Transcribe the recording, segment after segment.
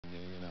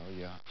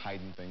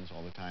hiding things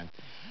all the time.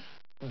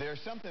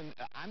 There's something,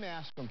 I'm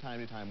asked from time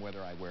to time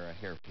whether I wear a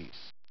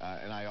hairpiece.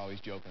 And I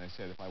always joke and I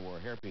said if I wore a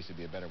hairpiece, it'd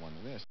be a better one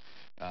than this.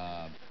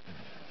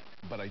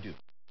 But I do.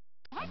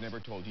 What? I've never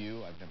told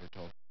you. I've never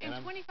told. In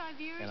 25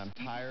 years? And I'm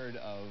tired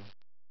of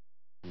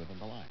living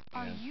the life.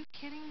 Are you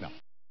kidding me? No.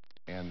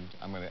 And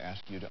I'm going to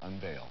ask you to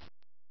unveil.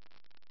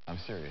 I'm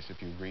serious.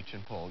 If you reach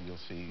and pull, you'll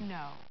see.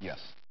 No. Yes.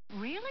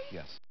 Really?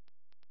 Yes.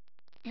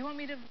 You want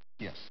me to?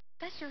 Yes.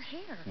 That's your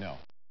hair. No.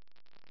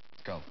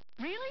 Go.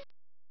 Really?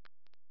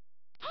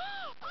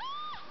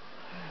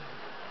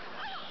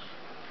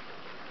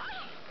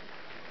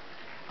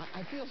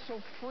 I feel so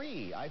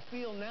free. I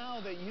feel now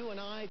that you and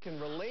I can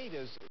relate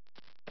as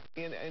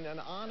in an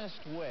honest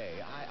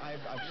way. I've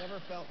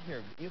never felt...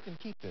 Here, you can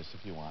keep this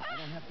if you want. I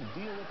don't have to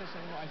deal with this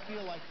anymore. I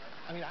feel like...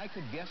 I mean, I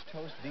could guest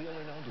host Deal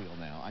or No Deal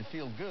now. I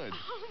feel good.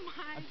 Oh,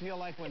 my... I feel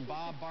like when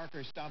Bob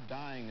Barker stopped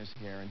dyeing his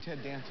hair and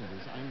Ted Danson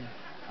is,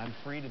 I'm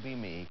free to be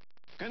me.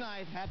 Good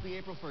night. Happy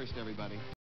April 1st, everybody.